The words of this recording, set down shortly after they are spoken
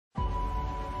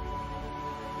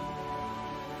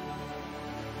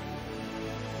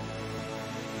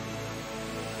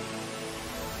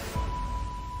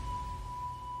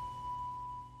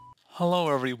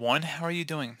Hello everyone, how are you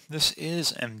doing? This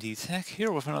is MD Tech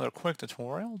here with another quick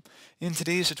tutorial. In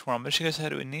today's tutorial, I'm going to show you guys how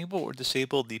to enable or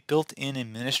disable the built-in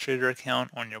administrator account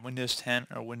on your Windows 10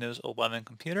 or Windows 11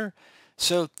 computer.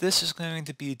 So this is going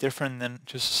to be different than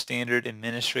just a standard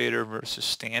administrator versus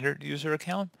standard user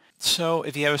account. So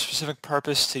if you have a specific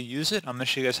purpose to use it, I'm going to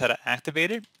show you guys how to activate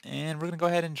it, and we're going to go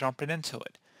ahead and jump right into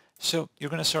it. So you're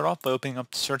going to start off by opening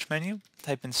up the search menu,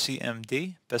 type in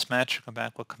CMD, best match, come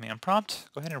back with command prompt,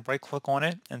 go ahead and right click on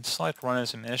it and select run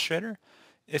as administrator.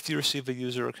 If you receive a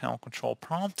user account control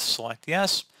prompt, select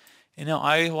yes. And now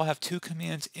I will have two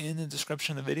commands in the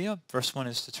description of the video. First one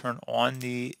is to turn on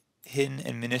the hidden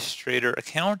administrator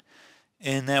account,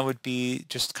 and that would be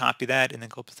just copy that and then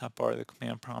go up to the top bar of the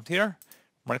command prompt here,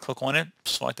 right click on it,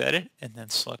 select edit, and then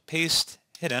select paste,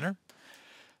 hit enter.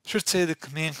 Should say the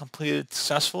command completed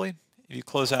successfully. If you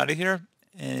close out of here,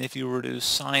 and if you were to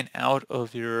sign out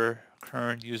of your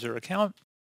current user account,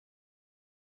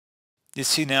 you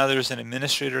see now there's an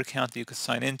administrator account that you could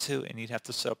sign into, and you'd have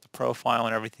to set up the profile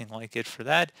and everything like it for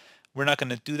that. We're not going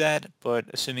to do that, but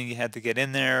assuming you had to get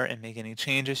in there and make any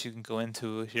changes, you can go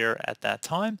into here at that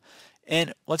time.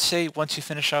 And let's say once you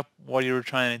finish up what you were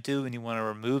trying to do and you want to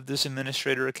remove this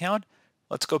administrator account,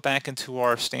 let's go back into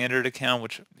our standard account,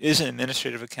 which is an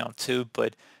administrative account too,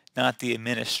 but not the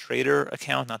administrator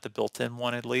account, not the built-in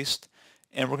one at least.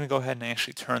 And we're going to go ahead and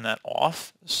actually turn that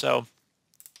off. So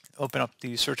open up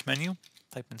the search menu,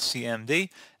 type in CMD.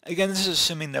 Again, this is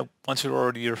assuming that once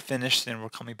you're finished and we're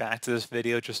coming back to this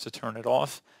video just to turn it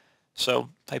off. So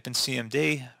type in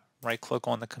CMD, right click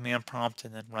on the command prompt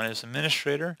and then run as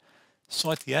administrator.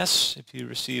 Select yes if you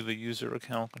receive a user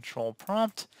account control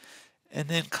prompt, and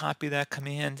then copy that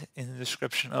command in the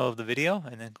description of the video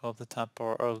and then go up the top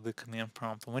bar of the command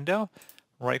prompt window,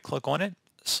 right click on it,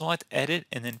 select edit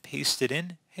and then paste it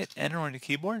in, hit enter on your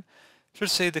keyboard. It should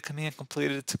say the command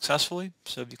completed successfully.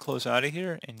 So if you close out of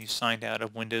here and you signed out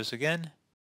of Windows again,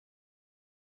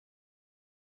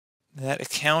 that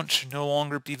account should no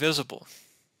longer be visible.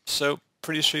 So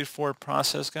pretty straightforward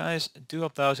process, guys. I do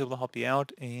hope that I was able to help you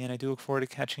out, and I do look forward to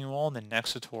catching you all in the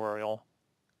next tutorial.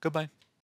 Goodbye.